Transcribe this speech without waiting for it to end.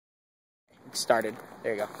started.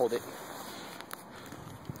 There you go. Hold it.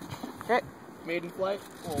 Okay. Maiden flight.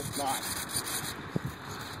 Well, not.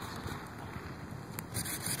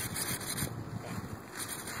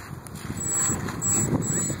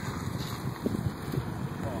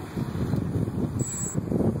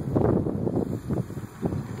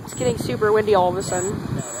 It's getting super windy all of a sudden.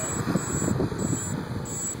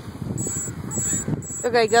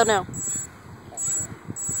 Okay, go now.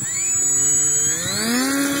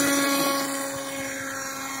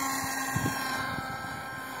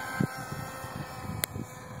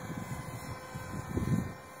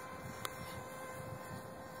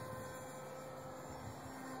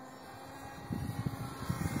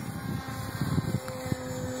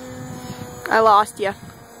 I lost you.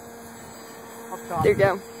 There you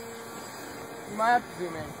go. You might have to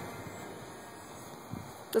zoom in.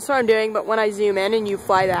 That's what I'm doing, but when I zoom in and you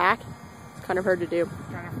fly back, it's kind of hard to do.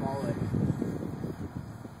 I'm trying to follow it.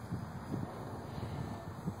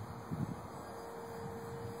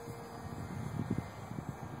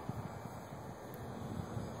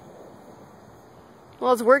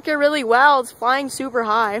 Well, it's working really well. It's flying super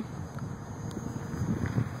high.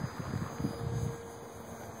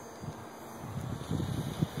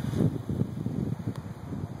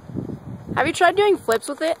 Have you tried doing flips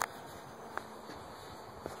with it?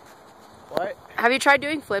 What? Have you tried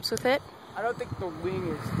doing flips with it? I don't think the wing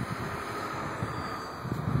is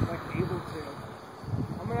like able to.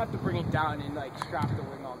 I'm gonna have to bring it down and like strap the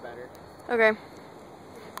wing on better. Okay.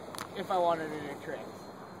 If I wanted to do a trick.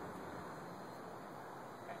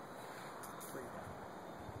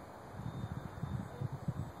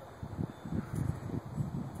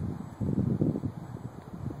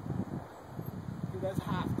 Dude, that's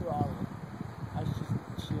half throttle. I was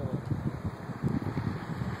just chilling.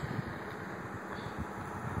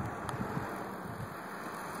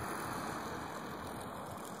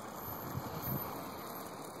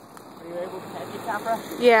 Are you able to catch it, Capra?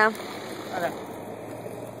 Yeah. Okay.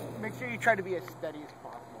 Make sure you try to be as steady as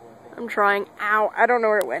possible with it. I'm trying. Ow. I don't know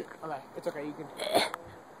where it went. Okay, it's okay. You can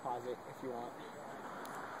pause it if you want.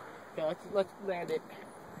 Okay, let's land it.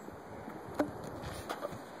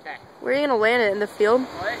 Okay. Where are you gonna land it? In the field?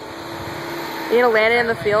 What? You gonna land it in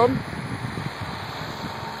the field?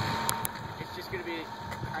 It's just gonna be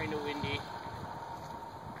kind of windy.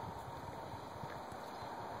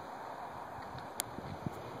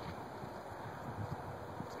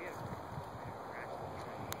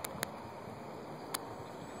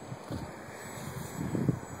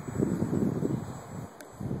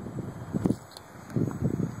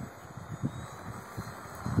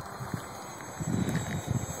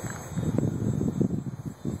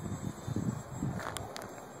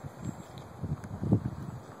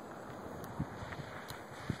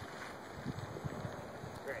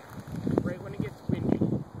 Right when it gets windy.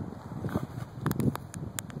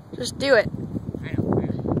 Just do it. I know.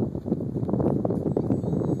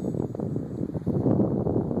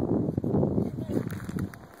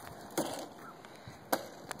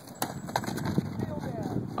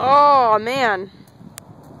 Oh, man.